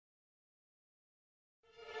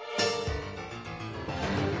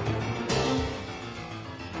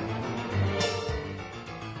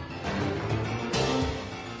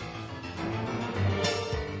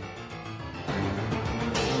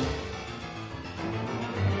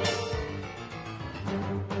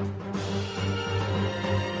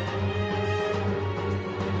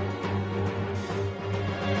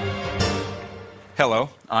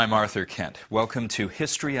Hello, I'm Arthur Kent. Welcome to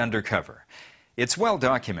History Undercover. It's well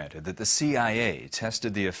documented that the CIA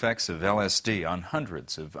tested the effects of LSD on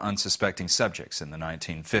hundreds of unsuspecting subjects in the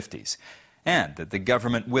 1950s, and that the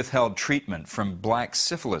government withheld treatment from black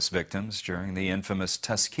syphilis victims during the infamous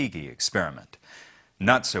Tuskegee experiment.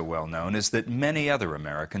 Not so well known is that many other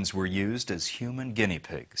Americans were used as human guinea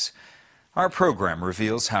pigs. Our program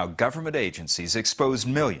reveals how government agencies exposed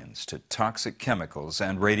millions to toxic chemicals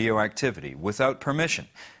and radioactivity without permission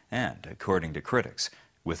and, according to critics,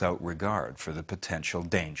 without regard for the potential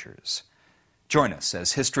dangers. Join us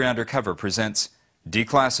as History Undercover presents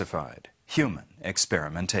Declassified: Human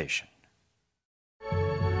Experimentation.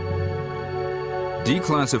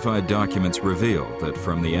 Declassified documents reveal that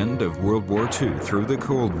from the end of World War II through the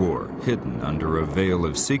Cold War, hidden under a veil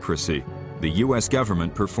of secrecy, the U.S.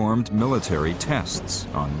 government performed military tests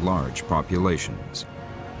on large populations.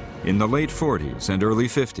 In the late 40s and early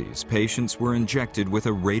 50s, patients were injected with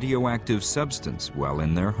a radioactive substance while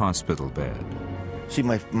in their hospital bed. See,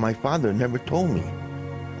 my father never told me.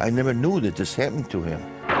 I never knew that this happened to him.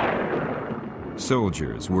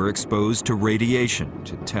 Soldiers were exposed to radiation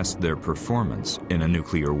to test their performance in a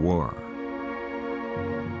nuclear war.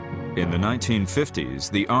 In the 1950s,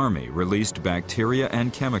 the Army released bacteria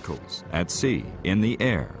and chemicals at sea, in the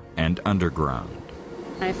air, and underground.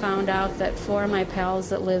 I found out that 4 of my pals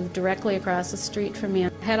that lived directly across the street from me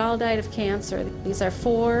had all died of cancer. These are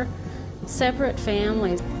 4 separate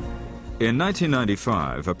families. In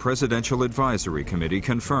 1995, a presidential advisory committee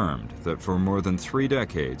confirmed that for more than 3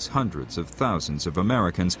 decades, hundreds of thousands of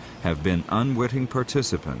Americans have been unwitting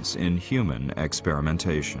participants in human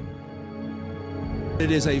experimentation. It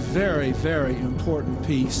is a very, very important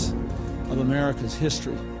piece of America's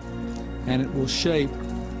history, and it will shape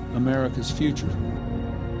America's future.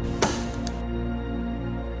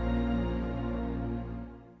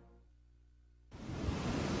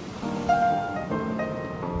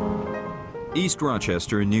 East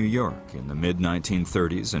Rochester, New York, in the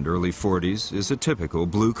mid-1930s and early 40s, is a typical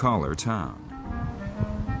blue-collar town.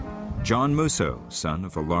 John Musso, son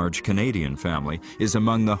of a large Canadian family, is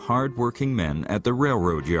among the hard-working men at the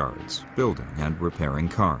railroad yards, building and repairing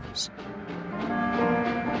cars.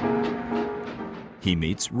 He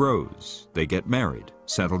meets Rose. They get married,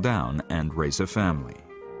 settle down, and raise a family.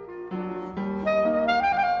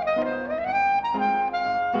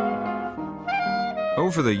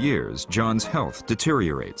 Over the years, John's health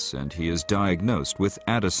deteriorates and he is diagnosed with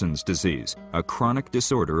Addison's disease, a chronic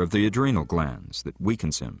disorder of the adrenal glands that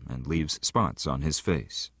weakens him and leaves spots on his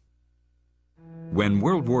face. When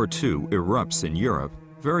World War II erupts in Europe,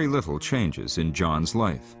 very little changes in John's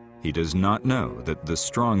life. He does not know that the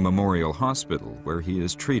Strong Memorial Hospital, where he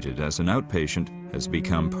is treated as an outpatient, has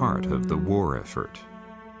become part of the war effort.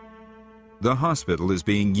 The hospital is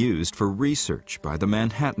being used for research by the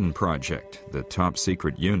Manhattan Project, the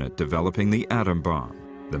top-secret unit developing the atom bomb.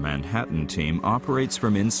 The Manhattan team operates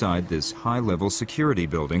from inside this high-level security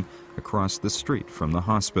building across the street from the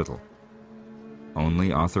hospital.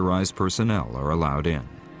 Only authorized personnel are allowed in.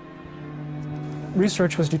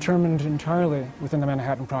 Research was determined entirely within the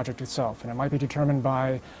Manhattan Project itself, and it might be determined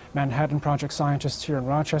by Manhattan Project scientists here in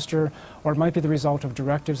Rochester, or it might be the result of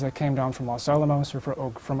directives that came down from Los Alamos or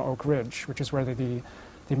from Oak Ridge, which is where the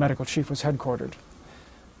medical chief was headquartered.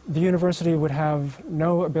 The university would have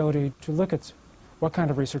no ability to look at what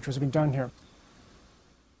kind of research was being done here.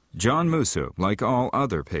 John Musso, like all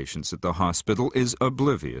other patients at the hospital, is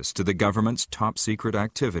oblivious to the government's top-secret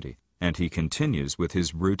activity, and he continues with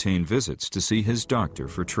his routine visits to see his doctor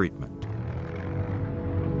for treatment.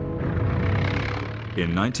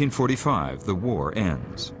 In 1945, the war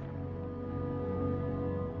ends.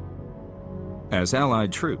 As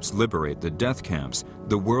Allied troops liberate the death camps,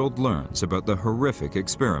 the world learns about the horrific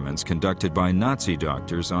experiments conducted by Nazi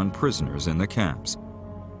doctors on prisoners in the camps.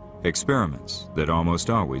 Experiments that almost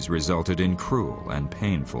always resulted in cruel and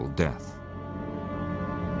painful death.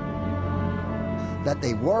 That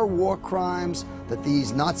they were war crimes, that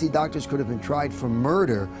these Nazi doctors could have been tried for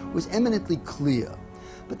murder, was eminently clear.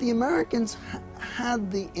 But the Americans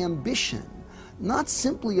had the ambition not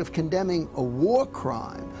simply of condemning a war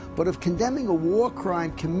crime, but of condemning a war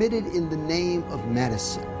crime committed in the name of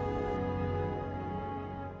medicine.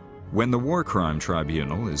 When the War Crime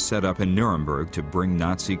Tribunal is set up in Nuremberg to bring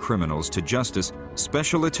Nazi criminals to justice,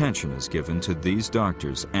 special attention is given to these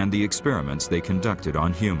doctors and the experiments they conducted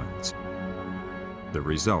on humans. The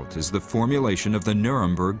result is the formulation of the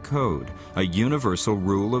Nuremberg Code, a universal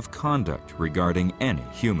rule of conduct regarding any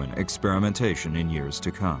human experimentation in years to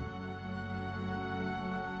come.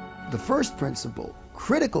 The first principle,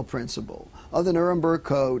 critical principle, of the Nuremberg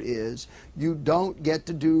Code is you don't get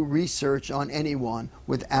to do research on anyone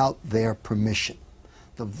without their permission.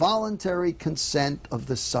 The voluntary consent of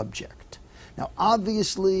the subject. Now,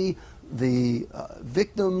 obviously, the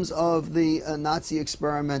victims of the Nazi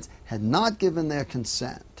experiments had not given their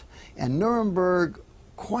consent, and Nuremberg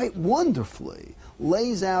quite wonderfully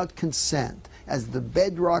lays out consent as the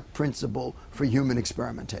bedrock principle for human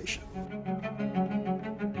experimentation.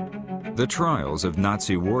 The trials of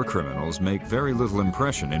Nazi war criminals make very little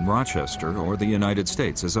impression in Rochester or the United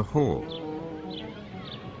States as a whole.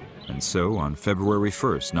 And so, on February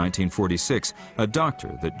 1st, 1946, a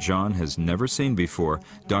doctor that John has never seen before,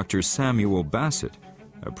 Dr. Samuel Bassett,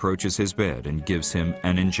 approaches his bed and gives him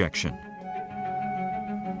an injection.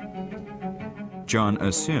 John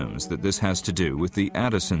assumes that this has to do with the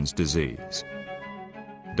Addison's disease.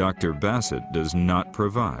 Dr. Bassett does not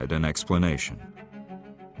provide an explanation.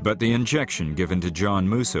 But the injection given to John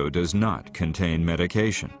Musso does not contain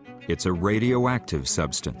medication. It's a radioactive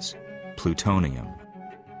substance, plutonium.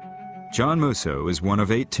 John Musso is one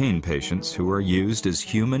of 18 patients who are used as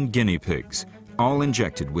human guinea pigs, all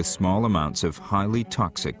injected with small amounts of highly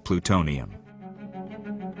toxic plutonium.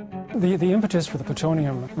 The impetus for the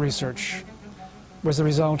plutonium research was the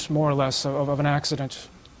result, more or less, of an accident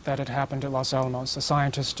that had happened at Los Alamos. A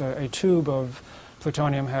scientist, a tube of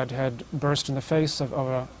plutonium had burst in the face of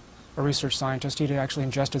a research scientist. He'd actually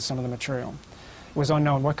ingested some of the material. It was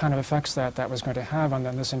unknown what kind of effects that was going to have on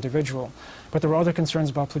this individual. But there were other concerns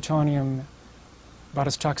about plutonium, about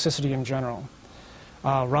its toxicity in general.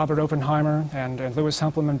 Robert Oppenheimer and Louis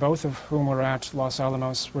Hempelman, both of whom were at Los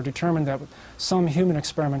Alamos, were determined that some human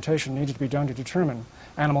experimentation needed to be done to determine.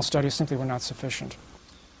 Animal studies simply were not sufficient.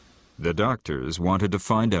 The doctors wanted to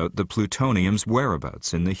find out the plutonium's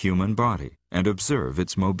whereabouts in the human body and observe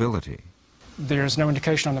its mobility. There's no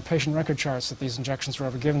indication on the patient record charts that these injections were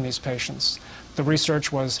ever given these patients. The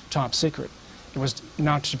research was top secret. It was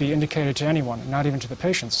not to be indicated to anyone, not even to the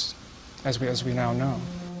patients, as we now know.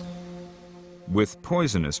 With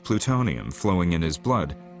poisonous plutonium flowing in his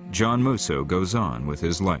blood, John Musso goes on with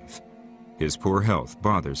his life. His poor health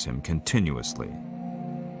bothers him continuously.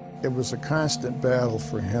 It was a constant battle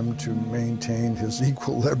for him to maintain his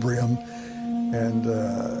equilibrium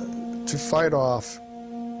and to fight off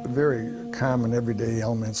very common everyday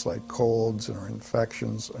ailments like colds or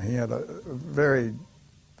infections. He had a very,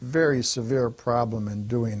 very severe problem in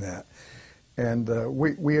doing that. And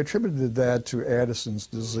we attributed that to Addison's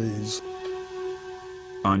disease.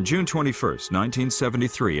 On June 21st,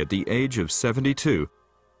 1973, at the age of 72,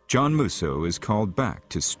 John Musso is called back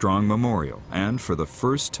to Strong Memorial, and for the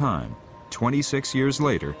first time, 26 years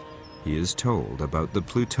later, he is told about the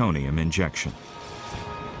plutonium injection.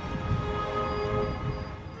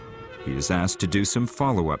 He is asked to do some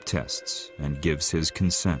follow-up tests and gives his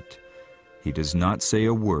consent. He does not say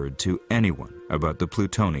a word to anyone about the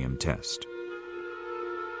plutonium test.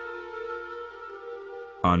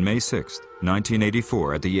 On May 6,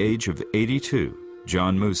 1984, at the age of 82,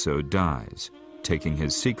 John Musso dies, taking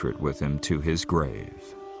his secret with him to his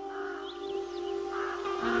grave.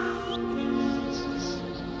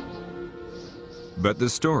 But the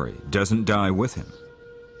story doesn't die with him.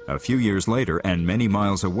 A few years later, and many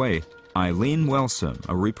miles away, Eileen Wellsome,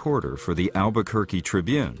 a reporter for the Albuquerque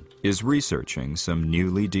Tribune, is researching some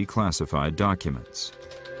newly declassified documents.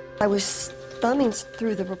 I was thumbing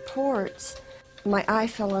through the reports. My eye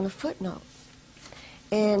fell on a footnote,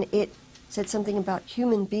 and it said something about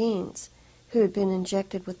human beings who had been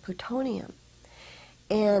injected with plutonium.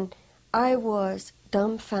 And I was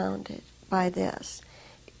dumbfounded by this.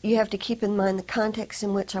 You have to keep in mind the context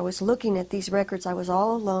in which I was looking at these records. I was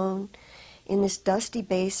all alone in this dusty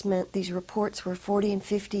basement. These reports were 40 and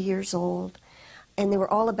 50 years old, and they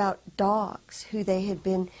were all about dogs who had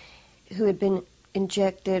been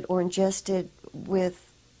injected or ingested with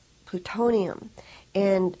plutonium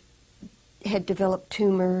and had developed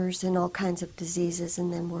tumors and all kinds of diseases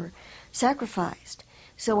and then were sacrificed.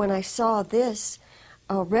 So when I saw this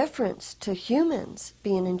reference to humans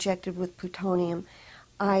being injected with plutonium,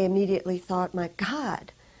 I immediately thought, my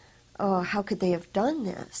God, how could they have done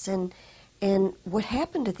this? And what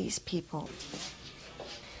happened to these people?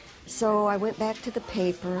 So I went back to the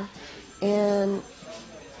paper, and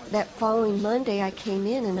that following Monday I came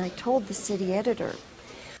in and I told the city editor,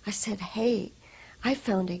 I said, hey, I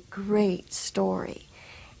found a great story.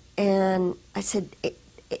 And I said,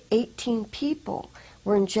 18 people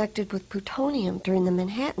were injected with plutonium during the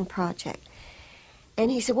Manhattan Project. And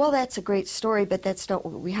he said, well, that's a great story, but that's not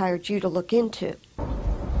what we hired you to look into.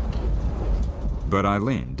 But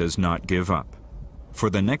Eileen does not give up. For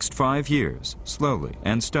the next 5 years, slowly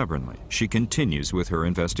and stubbornly, she continues with her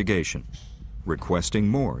investigation. requesting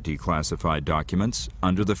more declassified documents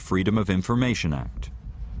under the Freedom of Information Act.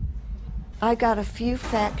 I got a few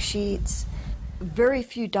fact sheets, very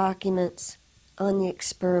few documents on the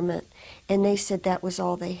experiment, and they said that was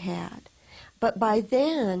all they had. But by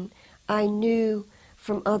then, I knew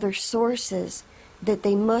from other sources that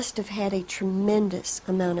they must have had a tremendous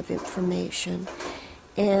amount of information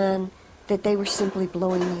and that they were simply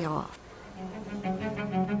blowing me off.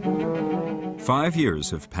 5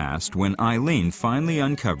 years have passed when Eileen finally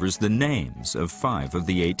uncovers the names of 5 of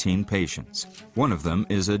the 18 patients. One of them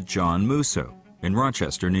is a John Musso in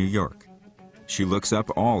Rochester, New York. She looks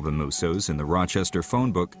up all the Mussos in the Rochester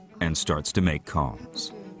phone book and starts to make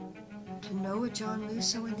calls. To know a John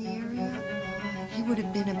Musso in the area, he would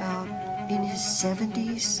have been about in his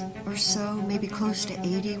 70s or so, maybe close to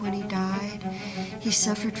 80 when he died. He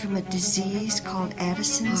suffered from a disease called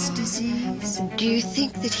Addison's disease. Do you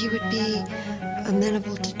think that he would be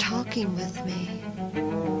amenable to talking with me?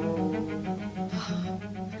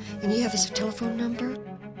 And you have his telephone number?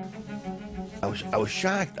 I was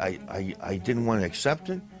shocked. I didn't want to accept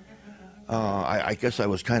it. I guess I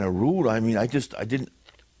was kind of rude. I mean, I didn't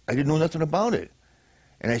know nothing about it.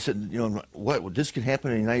 And I said, you know, what, this can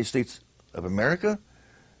happen in the United States of America?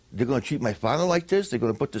 They're going to treat my father like this? They're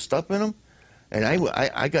going to put this stuff in him? And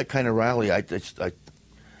I got kind of rowdy. I said, I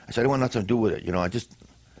don't want nothing to do with it. You know,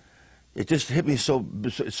 it just hit me so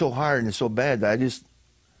hard and so bad that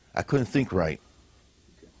I couldn't think right.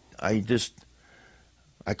 I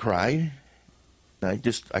cried. I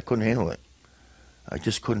couldn't handle it. I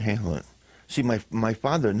just couldn't handle it. See, my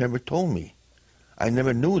father never told me. I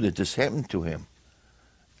never knew that this happened to him.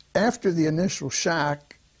 After the initial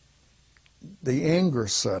shock, the anger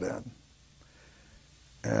set in,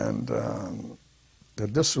 and the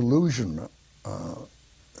disillusionment,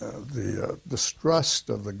 the distrust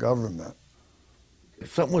of the government.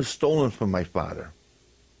 Something was stolen from my father.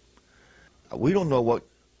 We don't know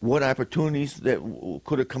what opportunities that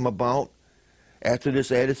could have come about after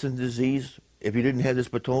this Addison disease if he didn't have this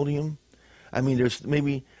plutonium. I mean, there's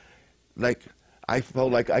maybe, like, I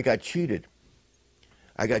felt like I got cheated.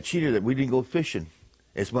 I got cheated that we didn't go fishing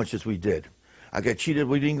as much as we did. I got cheated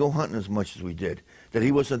we didn't go hunting as much as we did. That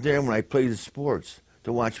he wasn't there when I played the sports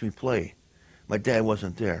to watch me play. My dad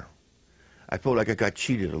wasn't there. I felt like I got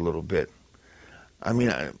cheated a little bit. I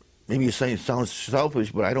mean, maybe you're saying it sounds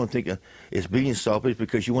selfish, but I don't think it's being selfish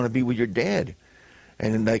because you want to be with your dad.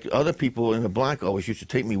 And like other people in the block always used to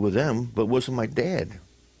take me with them, but it wasn't my dad.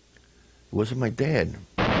 It wasn't my dad.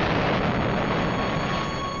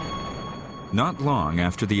 Not long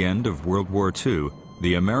after the end of World War II,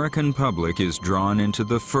 the American public is drawn into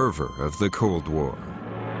the fervor of the Cold War.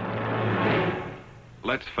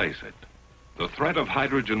 Let's face it, the threat of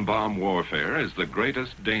hydrogen bomb warfare is the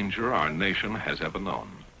greatest danger our nation has ever known.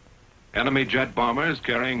 Enemy jet bombers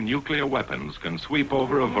carrying nuclear weapons can sweep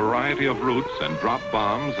over a variety of routes and drop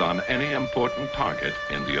bombs on any important target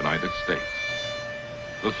in the United States.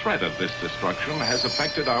 The threat of this destruction has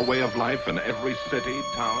affected our way of life in every city,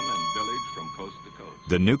 town, and village from coast to coast.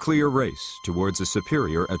 The nuclear race towards a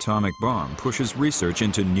superior atomic bomb pushes research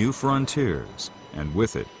into new frontiers, and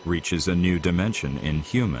with it reaches a new dimension in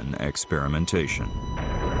human experimentation.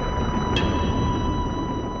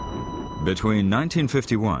 Between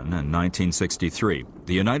 1951 and 1963,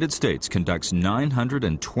 the United States conducts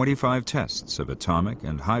 925 tests of atomic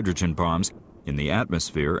and hydrogen bombs in the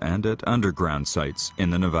atmosphere and at underground sites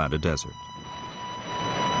in the Nevada desert.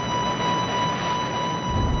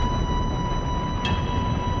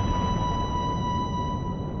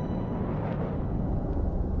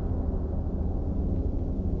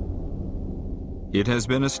 It has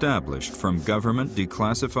been established from government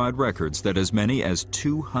declassified records that as many as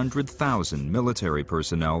 200,000 military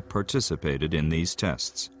personnel participated in these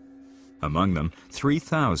tests. Among them,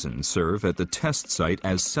 3,000 serve at the test site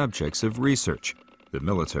as subjects of research. The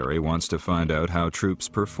military wants to find out how troops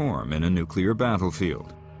perform in a nuclear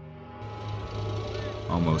battlefield.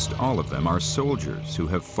 Almost all of them are soldiers who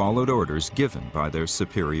have followed orders given by their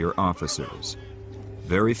superior officers.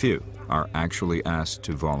 Very few are actually asked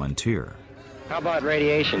to volunteer. How about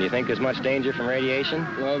radiation? You think there's much danger from radiation?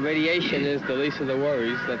 Well, radiation is the least of the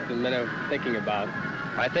worries that the men are thinking about.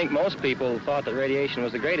 I think most people thought that radiation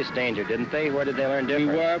was the greatest danger, didn't they? Where did they learn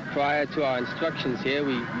different? We were, prior to our instructions here,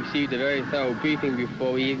 we received a very thorough briefing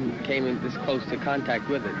before we even came in this close to contact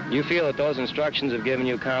with it. You feel that those instructions have given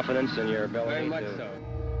you confidence in your ability Very much so.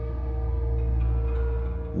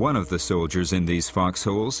 One of the soldiers in these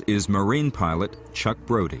foxholes is Marine pilot Chuck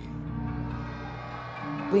Brody.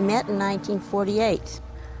 We met in 1948.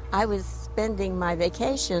 I was spending my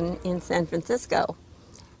vacation in San Francisco,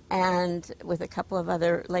 and with a couple of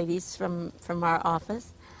other ladies from our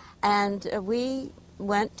office. And we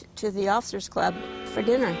went to the officers' club for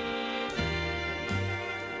dinner.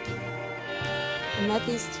 I met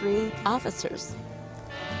these 3 officers,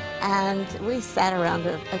 and we sat around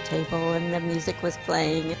a table and the music was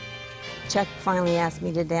playing. Chuck finally asked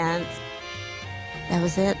me to dance. That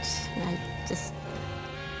was it. I just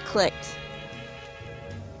clicked.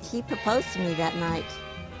 He proposed to me that night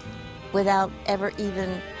without ever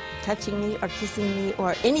even touching me or kissing me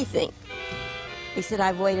or anything. He said,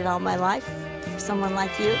 "I've waited all my life for someone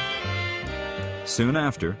like you." Soon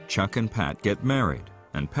after, Chuck and Pat get married,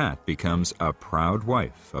 and Pat becomes a proud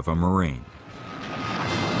wife of a Marine.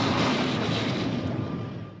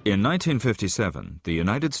 In 1957, the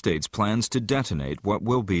United States plans to detonate what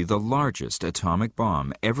will be the largest atomic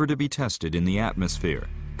bomb ever to be tested in the atmosphere,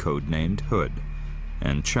 codenamed Hood.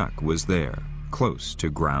 And Chuck was there, close to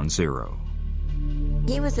ground zero.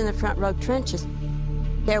 He was in the front row trenches.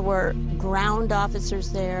 There were ground officers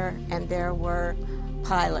there, and there were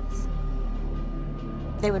pilots.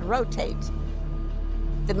 They would rotate.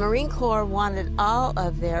 The Marine Corps wanted all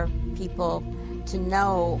of their people to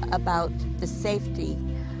know about the safety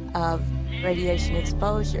of radiation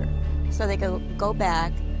exposure, so they could go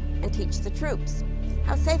back and teach the troops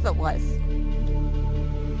how safe it was.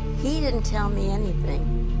 He didn't tell me anything.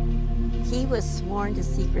 He was sworn to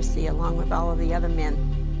secrecy along with all of the other men.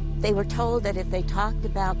 They were told that if they talked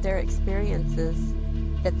about their experiences,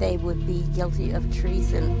 that they would be guilty of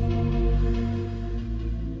treason.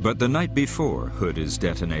 But the night before Hood is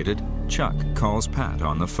detonated, Chuck calls Pat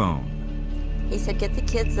on the phone. He said, "Get the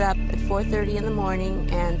kids up at 4:30 in the morning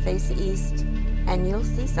and face the east, and you'll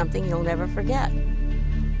see something you'll never forget."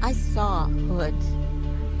 I saw Hood.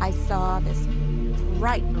 I saw this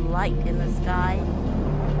bright light in the sky,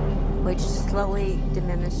 which slowly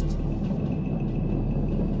diminished.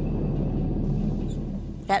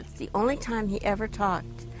 That's the only time he ever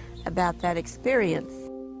talked about that experience.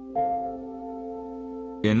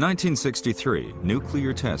 In 1963,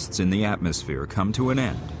 nuclear tests in the atmosphere come to an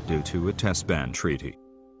end due to a test ban treaty.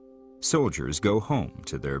 Soldiers go home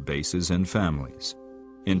to their bases and families.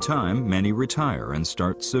 In time, many retire and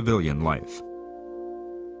start civilian life.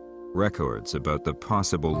 Records about the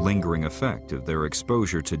possible lingering effect of their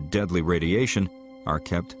exposure to deadly radiation are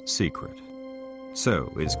kept secret.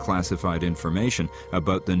 So is classified information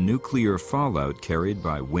about the nuclear fallout carried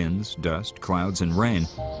by winds, dust, clouds, and rain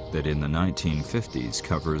that in the 1950s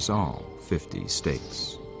covers all 50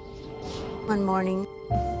 states. One morning,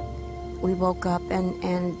 we woke up,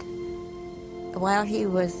 and while he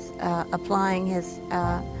was applying his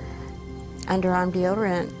underarm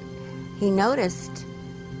deodorant, he noticed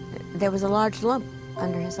there was a large lump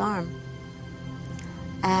under his arm.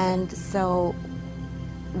 And so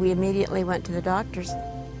we immediately went to the doctors.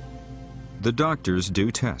 The doctors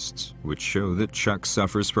do tests, which show that Chuck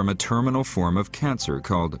suffers from a terminal form of cancer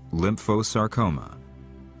called lymphosarcoma.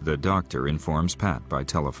 The doctor informs Pat by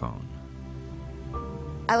telephone.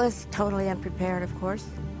 I was totally unprepared, of course,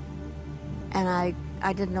 and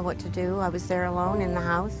I didn't know what to do. I was there alone in the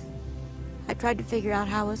house. I tried to figure out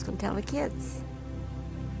how I was going to tell the kids.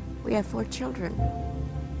 We have 4 children.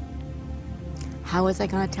 How was I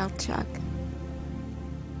going to tell Chuck?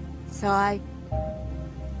 So I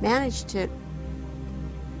managed to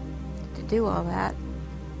do all that.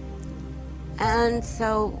 And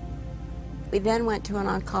so we then went to an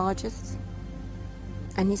oncologist,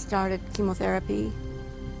 and he started chemotherapy.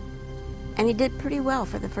 And he did pretty well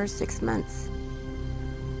for the first 6 months.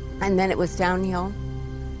 And then it was downhill.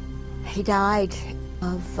 He died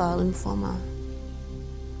of lymphoma.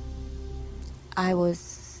 I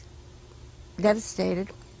was devastated.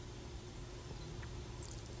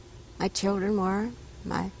 My children were,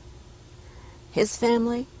 his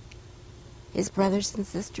family, his brothers and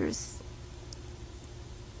sisters.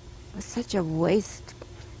 It was such a waste,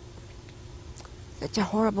 such a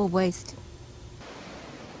horrible waste.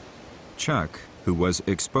 Chuck, who was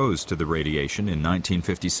exposed to the radiation in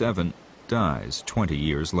 1957, dies 20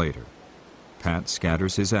 years later. Pat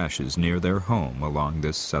scatters his ashes near their home along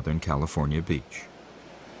this Southern California beach.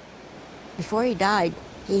 Before he died,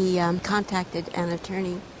 he contacted an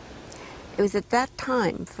attorney. It was at that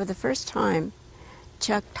time, for the first time,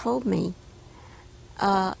 Chuck told me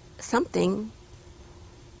something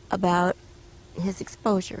about his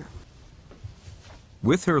exposure.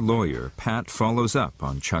 With her lawyer, Pat follows up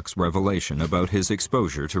on Chuck's revelation about his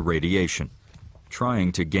exposure to radiation.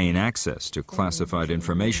 Trying to gain access to classified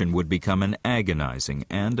information would become an agonizing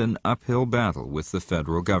and an uphill battle with the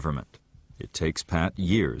federal government. It takes Pat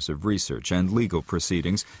years of research and legal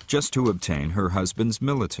proceedings just to obtain her husband's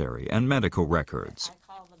military and medical records.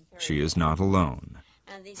 she is not alone.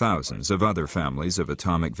 Thousands of other families of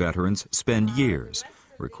atomic veterans spend years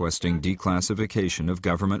requesting declassification of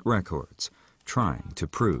government records, trying to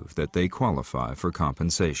prove that they qualify for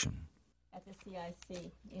compensation.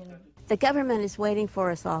 The government is waiting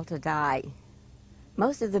for us all to die.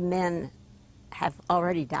 Most of the men have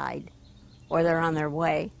already died, or they're on their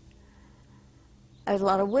way. There's a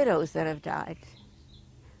lot of widows that have died.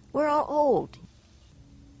 We're all old.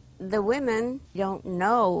 The women don't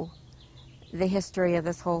know the history of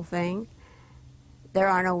this whole thing. There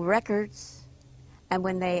are no records, and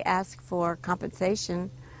when they ask for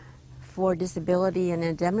compensation for disability and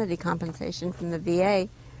indemnity compensation from the VA,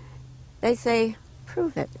 they say,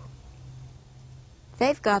 prove it.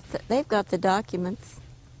 They've got the documents.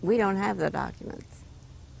 We don't have the documents.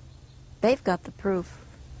 They've got the proof.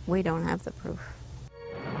 We don't have the proof.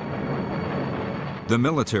 The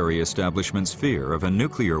military establishment's fear of a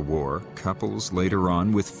nuclear war couples later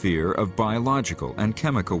on with fear of biological and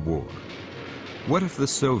chemical war. What if the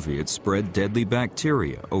Soviets spread deadly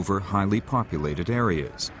bacteria over highly populated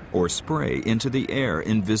areas, or spray into the air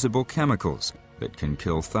invisible chemicals that can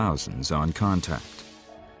kill thousands on contact?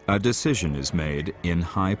 A decision is made in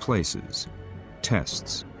high places.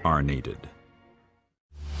 Tests are needed.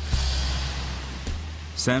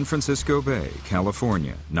 San Francisco Bay,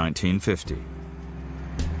 California, 1950.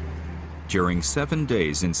 During 7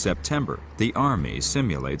 days in September, the Army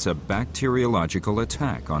simulates a bacteriological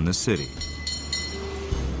attack on the city.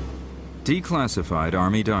 Declassified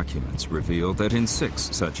Army documents reveal that in 6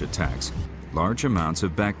 such attacks, large amounts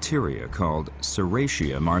of bacteria called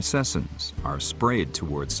Serratia marcescens are sprayed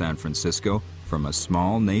towards San Francisco from a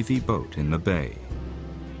small Navy boat in the bay.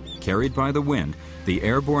 Carried by the wind, the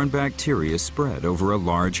airborne bacteria spread over a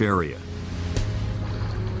large area.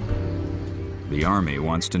 The Army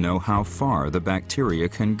wants to know how far the bacteria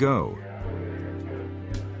can go.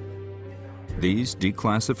 These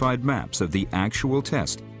declassified maps of the actual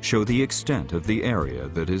test show the extent of the area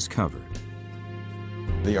that is covered.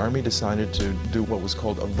 The Army decided to do what was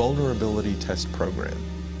called a vulnerability test program.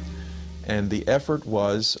 And the effort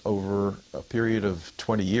was over a period of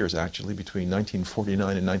 20 years, actually, between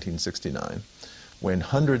 1949 and 1969, when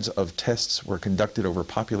hundreds of tests were conducted over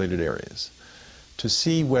populated areas to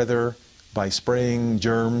see whether, by spraying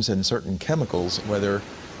germs and certain chemicals, whether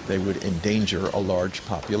they would endanger a large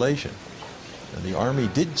population. And the Army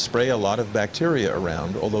did spray a lot of bacteria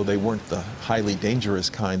around, although they weren't the highly dangerous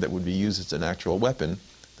kind that would be used as an actual weapon.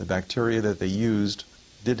 The bacteria that they used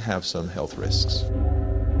did have some health risks.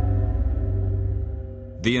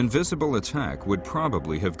 The invisible attack would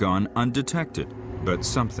probably have gone undetected, but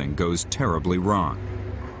something goes terribly wrong.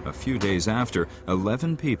 A few days after,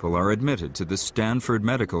 11 people are admitted to the Stanford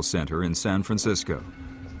Medical Center in San Francisco.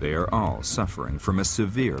 They are all suffering from a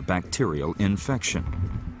severe bacterial infection.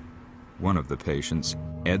 One of the patients,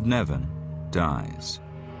 Ed Nevin, dies.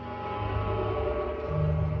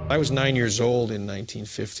 I was 9 years old in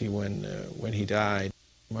 1950 when he died.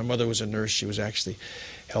 My mother was a nurse. She was actually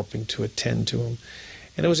helping to attend to him.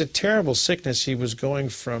 And it was a terrible sickness. He was going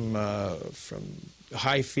from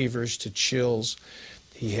high fevers to chills.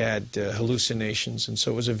 He had hallucinations, and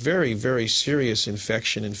so it was a very, very serious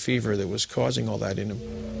infection and fever that was causing all that in him.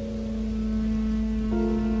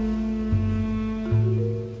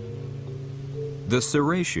 The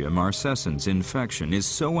Serratia marcescens infection is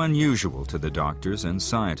so unusual to the doctors and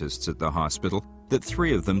scientists at the hospital that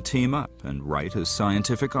 3 of them team up and write a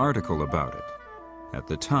scientific article about it. At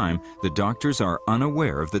the time, the doctors are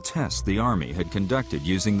unaware of the tests the Army had conducted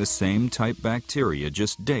using the same type bacteria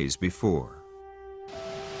just days before.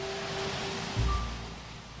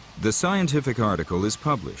 The scientific article is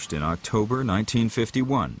published in October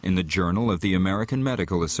 1951 in the Journal of the American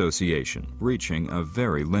Medical Association, reaching a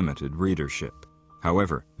very limited readership.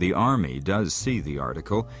 However, the Army does see the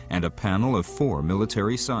article, and a panel of 4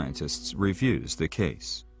 military scientists reviews the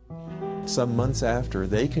case. Some months after,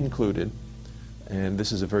 they concluded, and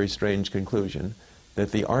this is a very strange conclusion,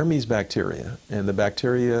 that the Army's bacteria and the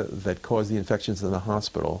bacteria that caused the infections in the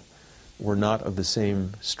hospital were not of the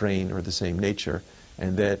same strain or the same nature,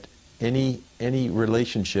 and that any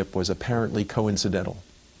relationship was apparently coincidental.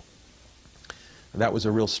 That was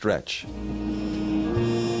a real stretch.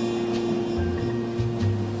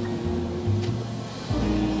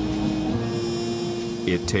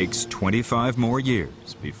 It takes 25 more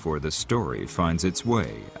years before the story finds its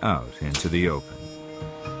way out into the open.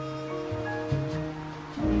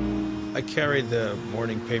 I carried the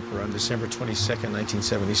morning paper on December 22nd,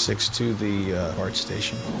 1976 to the BART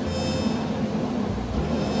station.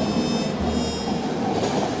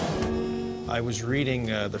 I was reading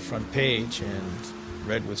the front page, and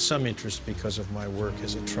read with some interest because of my work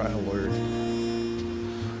as a trial lawyer.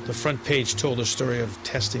 The front page told a story of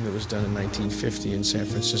testing that was done in 1950 in San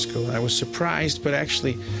Francisco. I was surprised, but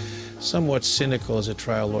actually somewhat cynical as a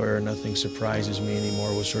trial lawyer. Nothing surprises me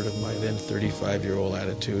anymore was sort of my then 35-year-old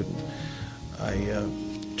attitude. I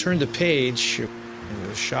turned the page and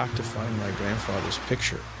was shocked to find my grandfather's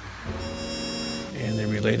picture. And they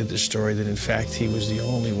related the story that in fact he was the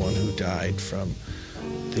only one who died from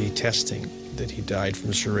the testing, that he died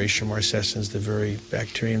from Serratia marcescens, the very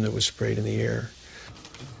bacterium that was sprayed in the air.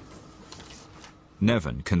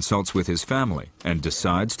 Nevin consults with his family and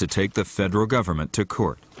decides to take the federal government to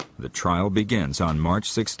court. The trial begins on March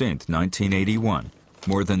 16, 1981,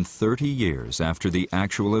 more than 30 years after the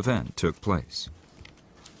actual event took place.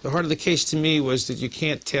 The heart of the case to me was that you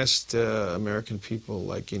can't test American people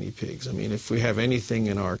like guinea pigs. I mean, if we have anything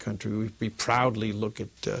in our country, we proudly look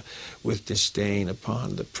at with disdain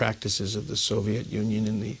upon the practices of the Soviet Union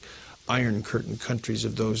and the Iron Curtain countries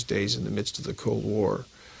of those days in the midst of the Cold War.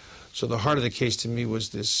 So the heart of the case to me was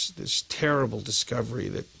this terrible discovery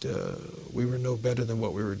that we were no better than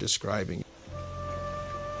what we were describing.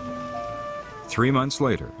 3 months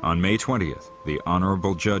later, on May 20th, the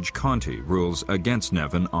Honorable Judge Conte rules against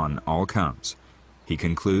Nevin on all counts. He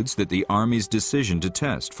concludes that the Army's decision to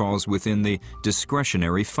test falls within the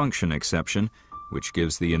discretionary function exception, which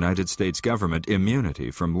gives the United States government immunity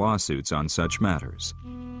from lawsuits on such matters.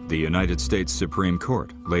 The United States Supreme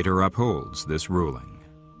Court later upholds this ruling.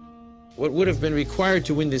 What would have been required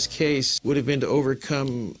to win this case would have been to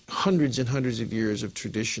overcome hundreds and hundreds of years of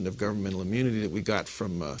tradition of governmental immunity that we got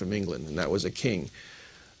from England, and that was a king.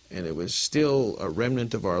 And it was still a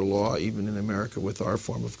remnant of our law, even in America, with our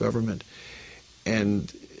form of government.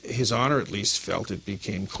 And His Honor at least felt it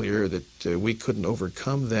became clear that we couldn't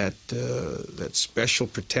overcome that special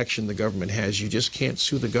protection the government has. You just can't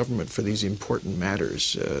sue the government for these important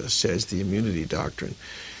matters, says the immunity doctrine.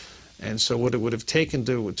 And so what it would have taken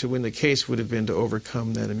to win the case would have been to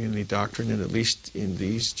overcome that immunity doctrine, and at least in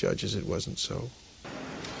these judges it wasn't so.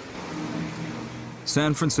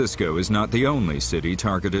 San Francisco is not the only city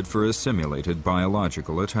targeted for a simulated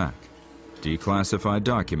biological attack. Declassified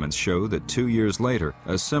documents show that 2 years later,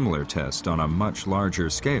 a similar test on a much larger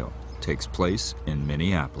scale takes place in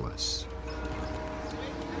Minneapolis.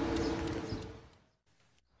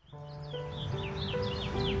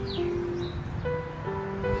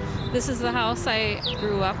 This is the house I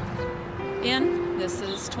grew up in. This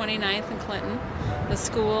is 29th and Clinton. The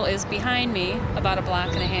school is behind me, about a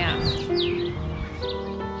block and a half.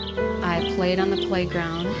 I played on the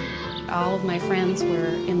playground. All of my friends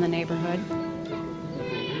were in the neighborhood.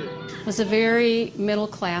 It was a very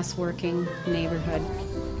middle-class working neighborhood.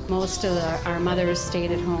 Most of our mothers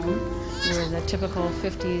stayed at home. We were the typical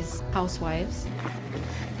 50s housewives.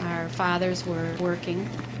 Our fathers were working.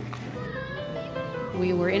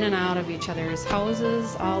 We were in and out of each other's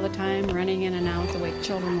houses all the time, running in and out the way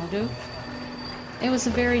children will do. It was a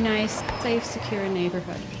very nice, safe, secure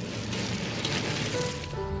neighborhood.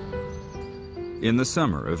 In the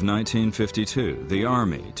summer of 1952, the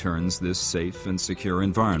Army turns this safe and secure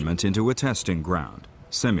environment into a testing ground,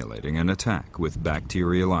 simulating an attack with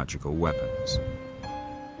bacteriological weapons.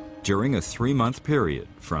 During a 3-month period,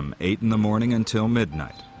 from 8 in the morning until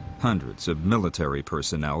midnight, hundreds of military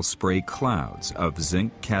personnel spray clouds of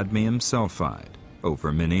zinc cadmium sulfide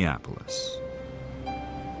over Minneapolis.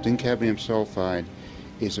 Zinc cadmium sulfide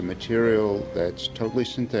is a material that's totally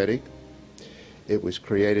synthetic. It was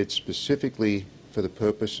created specifically for the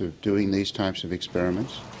purpose of doing these types of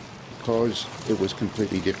experiments because it was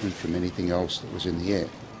completely different from anything else that was in the air.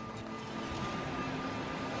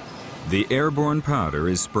 The airborne powder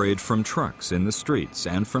is sprayed from trucks in the streets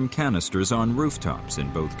and from canisters on rooftops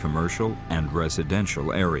in both commercial and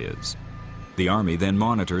residential areas. The Army then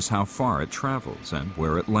monitors how far it travels and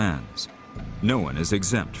where it lands. No one is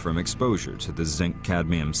exempt from exposure to the zinc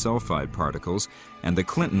cadmium sulfide particles, and the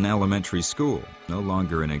Clinton Elementary School, no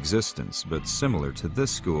longer in existence but similar to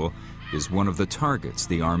this school, is one of the targets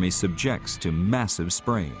the Army subjects to massive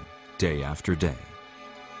spraying day after day.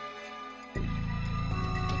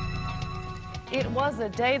 It was a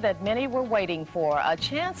day that many were waiting for, a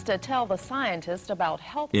chance to tell the scientists about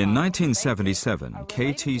health. In 1977,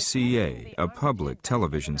 KTCA, a public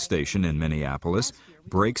television station in Minneapolis,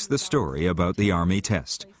 breaks the story about the Army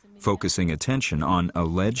test, focusing attention on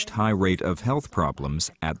alleged high rate of health problems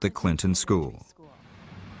at the Clinton School.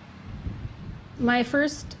 My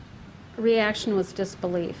first reaction was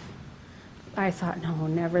disbelief. I thought, no,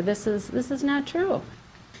 never, this is not true.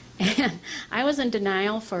 And I was in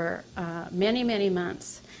denial for many, many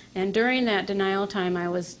months. And during that denial time, I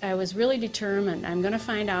was really determined, I'm going to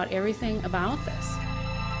find out everything about this.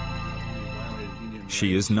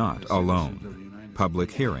 she is not alone.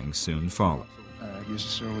 Public hearings soon follow.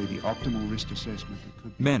 Necessarily the optimal risk assessment that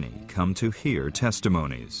could be. Many come to hear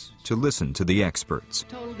testimonies, to listen to the experts.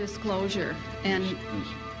 Total disclosure and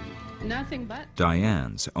nothing but.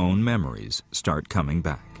 Diane's own memories start coming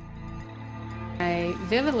back. I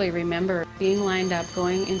vividly remember being lined up,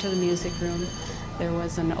 going into the music room. There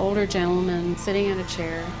was an older gentleman sitting in a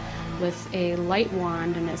chair with a light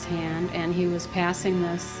wand in his hand, and he was passing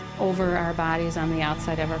this over our bodies on the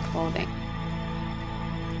outside of our clothing.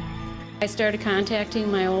 I started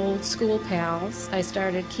contacting my old school pals. I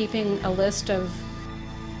started keeping a list of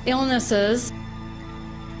illnesses.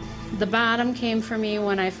 The bottom came for me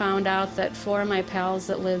when I found out that 4 of my pals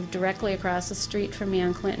that lived directly across the street from me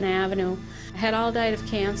on Clinton Avenue had all died of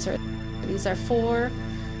cancer. These are 4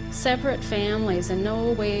 separate families in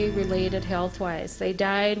no way related health-wise. They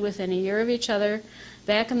died within a year of each other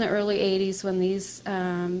back in the early 80s when these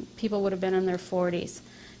people would have been in their 40s.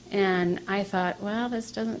 And I thought, well,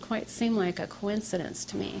 this doesn't quite seem like a coincidence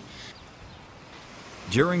to me.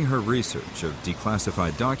 During her research of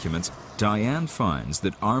declassified documents, Diane finds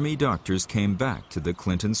that Army doctors came back to the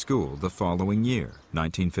Clinton School the following year,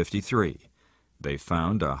 1953. They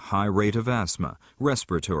found a high rate of asthma,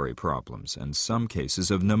 respiratory problems, and some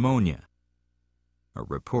cases of pneumonia. A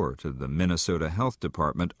report of the Minnesota Health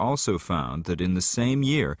Department also found that in the same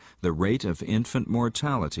year, the rate of infant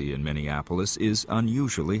mortality in Minneapolis is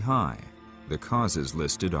unusually high. The causes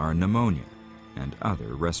listed are pneumonia and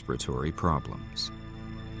other respiratory problems.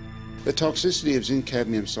 The toxicity of zinc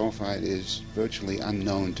cadmium sulfide is virtually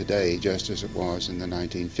unknown today, just as it was in the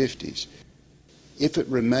 1950s. If it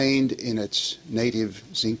remained in its native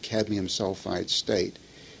zinc cadmium sulfide state,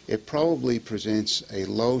 it probably presents a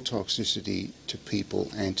low toxicity to people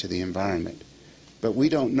and to the environment. But we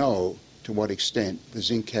don't know to what extent the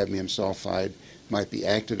zinc cadmium sulfide might be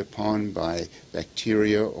acted upon by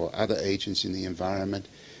bacteria or other agents in the environment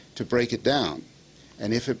to break it down.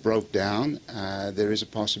 And if it broke down, there is a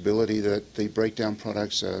possibility that the breakdown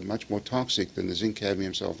products are much more toxic than the zinc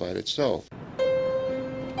cadmium sulfide itself.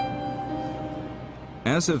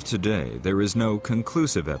 As of today, there is no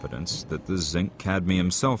conclusive evidence that the zinc cadmium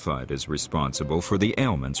sulfide is responsible for the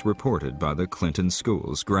ailments reported by the Clinton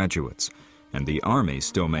School's graduates, and the Army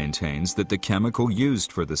still maintains that the chemical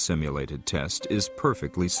used for the simulated test is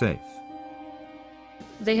perfectly safe.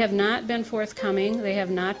 They have not been forthcoming. They have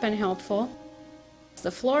not been helpful. The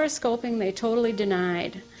fluoroscoping they totally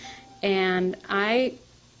denied, and I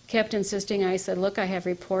kept insisting. I said, look, I have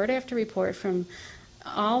report after report from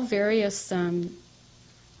all various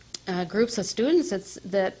groups of students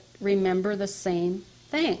that remember the same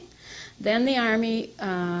thing. Then the Army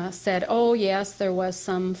said, oh yes, there was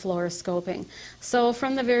some fluoroscoping. So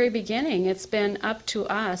from the very beginning, it's been up to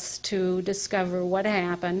us to discover what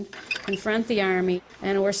happened, confront the Army,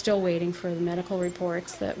 and we're still waiting for the medical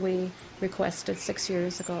reports that we requested 6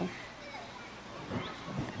 years ago.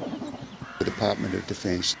 The Department of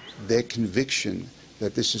Defense, their conviction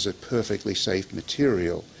that this is a perfectly safe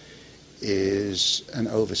material is an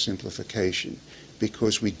oversimplification,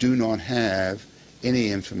 because we do not have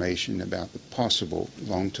any information about the possible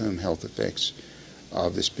long-term health effects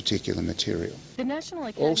of this particular material.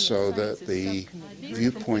 Also, the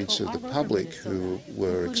viewpoints of the public who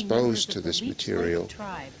were exposed to this material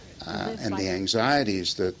and the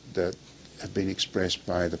anxieties that have been expressed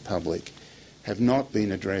by the public have not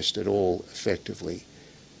been addressed at all effectively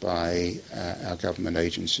by our government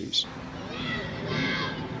agencies.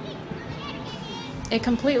 It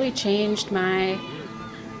completely changed my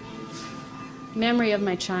memory of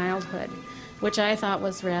my childhood, which I thought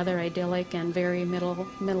was rather idyllic and very middle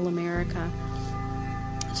America.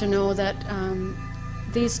 To know that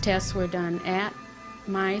these tests were done at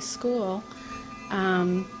my school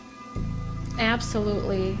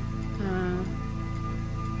absolutely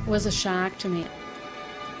was a shock to me.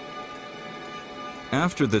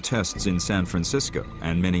 After the tests in San Francisco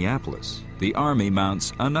and Minneapolis, the Army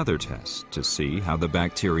mounts another test to see how the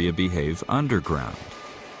bacteria behave underground.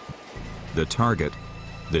 The target,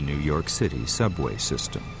 the New York City subway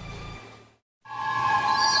system.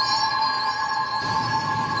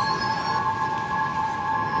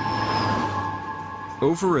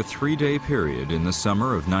 Over a 3-day period in the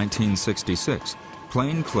summer of 1966,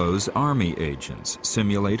 plainclothes Army agents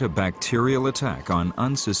simulate a bacterial attack on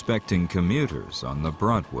unsuspecting commuters on the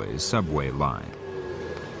Broadway subway line.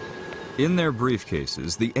 In their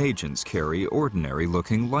briefcases, the agents carry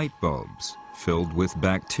ordinary-looking light bulbs filled with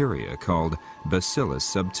bacteria called Bacillus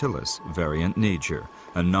subtilis variant Niger,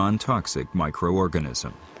 a non-toxic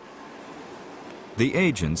microorganism. The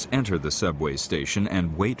agents enter the subway station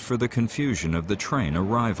and wait for the confusion of the train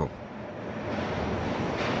arrival.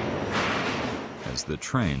 As the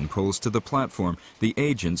train pulls to the platform, the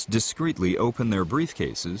agents discreetly open their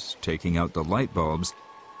briefcases, taking out the light bulbs,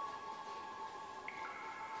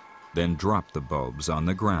 then drop the bulbs on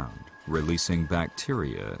the ground, releasing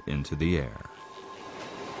bacteria into the air.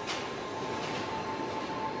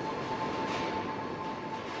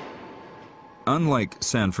 Unlike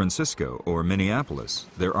San Francisco or Minneapolis,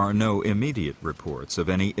 there are no immediate reports of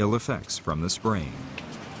any ill effects from the spraying.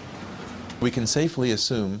 We can safely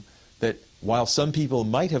assume that while some people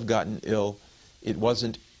might have gotten ill,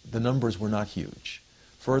 the numbers were not huge.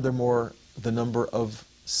 Furthermore, the number of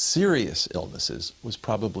serious illnesses was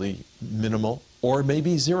probably minimal or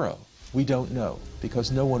maybe zero. We don't know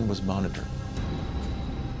because no one was monitored.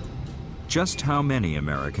 Just how many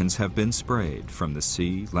Americans have been sprayed from the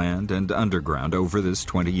sea, land, and underground over this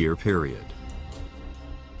 20-year period?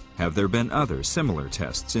 Have there been other similar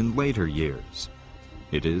tests in later years?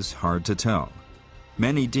 It is hard to tell.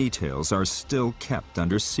 Many details are still kept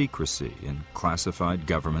under secrecy in classified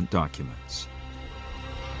government documents.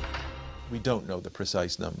 We don't know the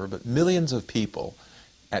precise number, but millions of people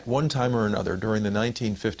at one time or another during the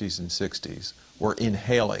 1950s and 60s were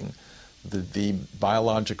inhaling the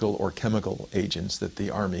biological or chemical agents that the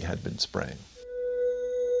Army had been spraying.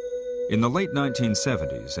 In the late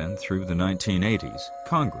 1970s and through the 1980s,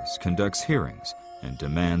 Congress conducts hearings and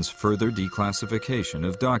demands further declassification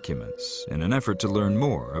of documents in an effort to learn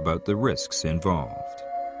more about the risks involved.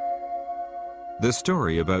 The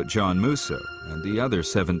story about John Musso and the other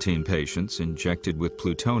 17 patients injected with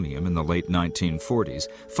plutonium in the late 1940s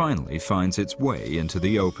finally finds its way into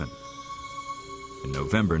the open. In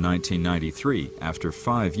November 1993, after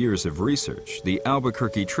 5 years of research, the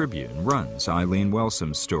Albuquerque Tribune runs Eileen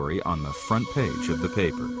Welsom's story on the front page of the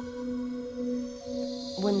paper.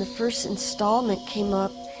 When the first installment came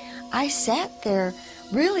up, I sat there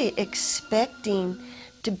really expecting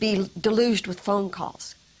to be deluged with phone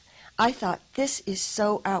calls. I thought, this is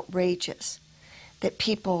so outrageous that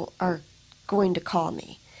people are going to call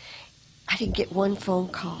me. I didn't get one phone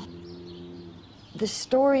call. The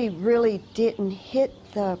story really didn't hit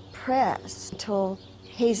the press until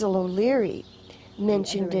Hazel O'Leary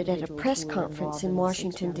mentioned it at a press conference in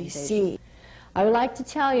Washington, D.C. I would like to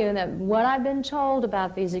tell you that what I've been told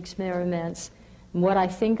about these experiments, what I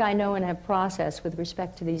think I know and have processed with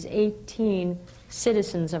respect to these 18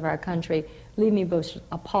 citizens of our country, leave me both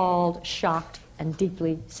appalled, shocked, and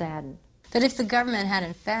deeply saddened. That if the government had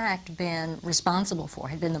in fact been responsible for,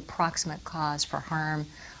 had been the proximate cause for harm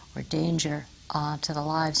or danger to the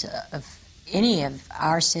lives of any of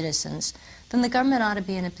our citizens, then the government ought to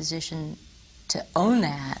be in a position to own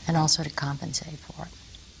that and also to compensate for it.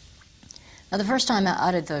 Now, the first time I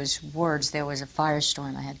uttered those words, there was a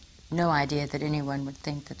firestorm. I had no idea that anyone would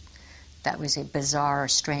think that that was a bizarre or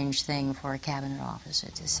strange thing for a cabinet officer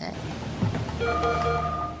to say.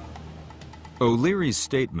 O'Leary's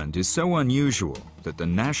statement is so unusual that the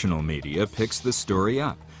national media picks the story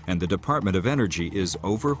up, and the Department of Energy is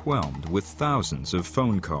overwhelmed with thousands of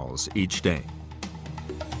phone calls each day.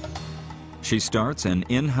 She starts an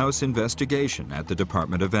in-house investigation at the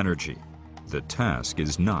Department of Energy. The task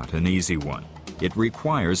is not an easy one. It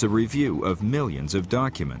requires a review of millions of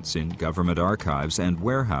documents in government archives and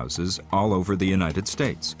warehouses all over the United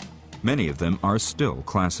States. Many of them are still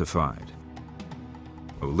classified.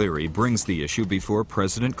 O'Leary brings the issue before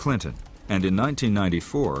President Clinton, and in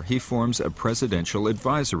 1994 he forms a Presidential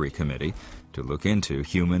Advisory Committee to look into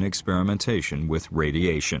human experimentation with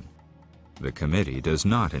radiation. The committee does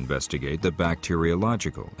not investigate the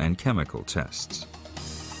bacteriological and chemical tests.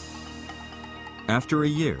 After a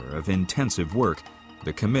year of intensive work,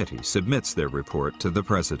 the committee submits their report to the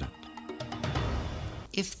President.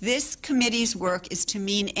 If this committee's work is to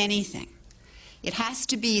mean anything, it has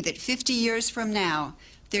to be that 50 years from now,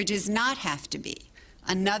 there does not have to be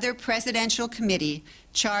another presidential committee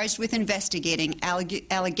charged with investigating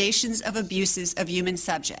allegations of abuses of human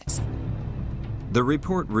subjects. The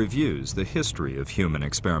report reviews the history of human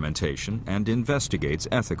experimentation and investigates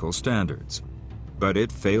ethical standards, but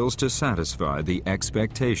it fails to satisfy the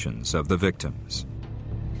expectations of the victims.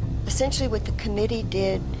 Essentially what the committee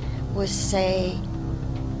did was say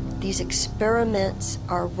these experiments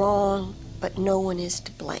are wrong, but no one is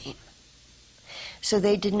to blame. So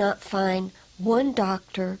they did not find one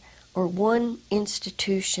doctor or one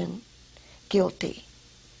institution guilty.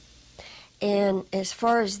 And as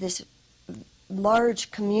far as this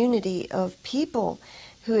large community of people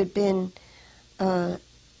who had been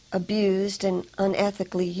abused and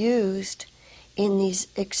unethically used in these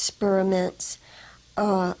experiments,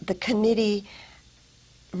 the committee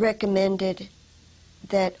recommended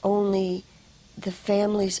that only the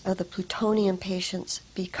families of the plutonium patients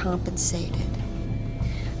be compensated.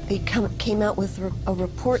 they came out with a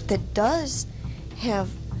report that does have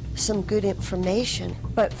some good information,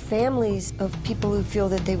 but families of people who feel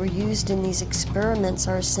that they were used in these experiments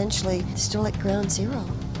are essentially still at ground zero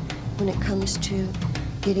when it comes to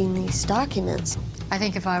getting these documents. I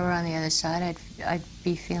think if I were on the other side, I'd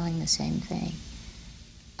be feeling the same thing,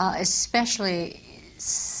 especially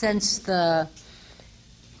since the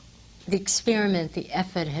experiment, the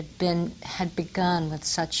effort had begun with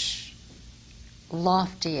such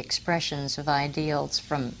lofty expressions of ideals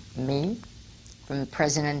from me, from the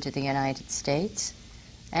President of the United States,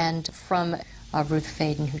 and from Ruth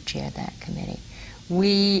Faden, who chaired that committee.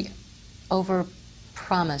 We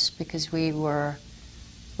overpromised because we were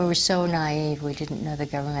so naive. We didn't know the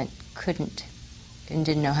government couldn't and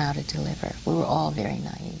didn't know how to deliver. We were all very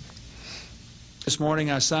naive. This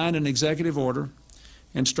morning I signed an executive order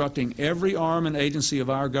instructing every arm and agency of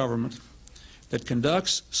our government that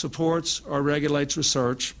conducts, supports, or regulates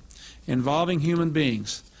research involving human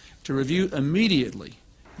beings to review immediately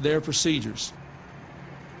their procedures.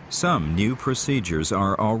 Some new procedures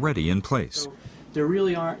are already in place. So there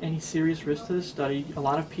really aren't any serious risks to the study. A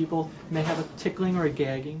lot of people may have a tickling or a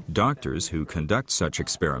gagging. Doctors who conduct such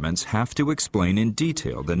experiments have to explain in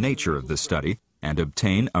detail the nature of the study and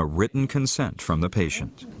obtain a written consent from the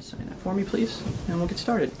patient. Sign that for me, please, and we'll get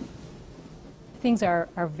started. Things are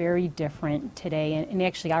very different today, and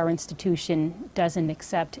actually our institution doesn't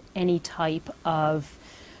accept any type of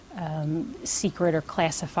secret or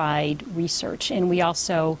classified research, and we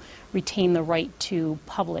also retain the right to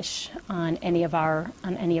publish on any of our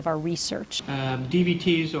research.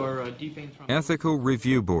 DVTs or defames from... Ethical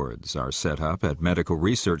review boards are set up at medical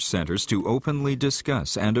research centers to openly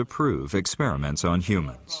discuss and approve experiments on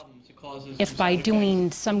humans. If by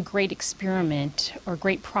doing some great experiment or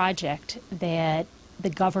great project that the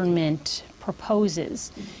government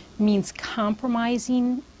proposes means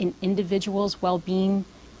compromising an individual's well-being,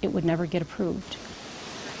 it would never get approved.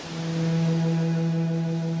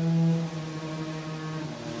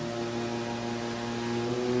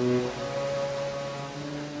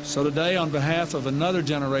 So today, on behalf of another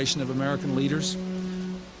generation of American leaders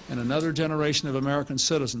and another generation of American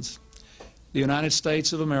citizens, the United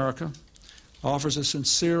States of America offers a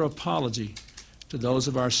sincere apology to those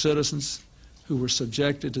of our citizens who were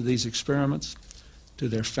subjected to these experiments, to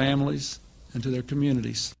their families, and to their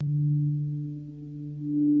communities.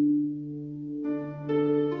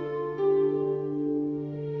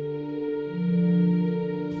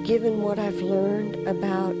 Given what I've learned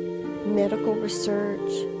about medical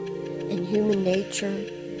research and human nature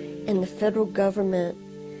and the federal government,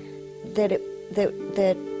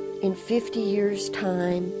 that in 50 years'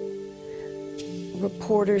 time,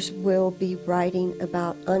 reporters will be writing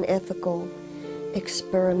about unethical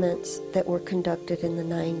experiments that were conducted in the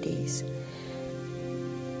 90s.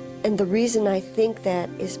 And the reason I think that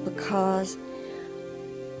is because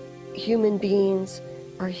human beings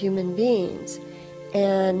are human beings,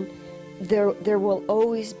 and there will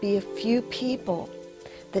always be a few people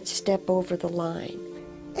that step over the line.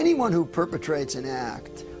 Anyone who perpetrates an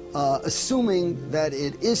act, assuming that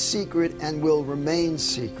it is secret and will remain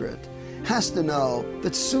secret, has to know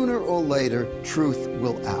that sooner or later truth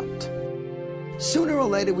will out. Sooner or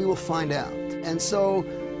later we will find out. And so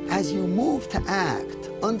as you move to act,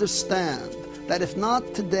 understand that if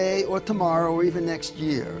not today or tomorrow or even next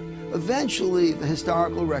year, eventually the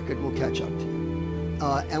historical record will catch up to you.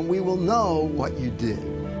 And we will know what you did.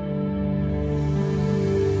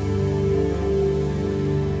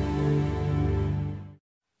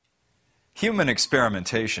 Human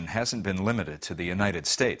experimentation hasn't been limited to the United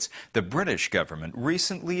States. The British government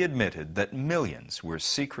recently admitted that millions were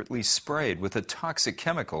secretly sprayed with a toxic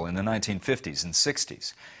chemical in the 1950s and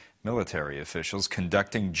 60s. Military officials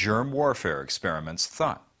conducting germ warfare experiments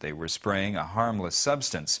thought they were spraying a harmless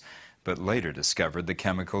substance, but later discovered the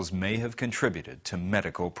chemicals may have contributed to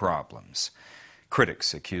medical problems.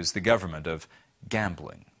 Critics accuse the government of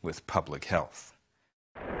gambling with public health.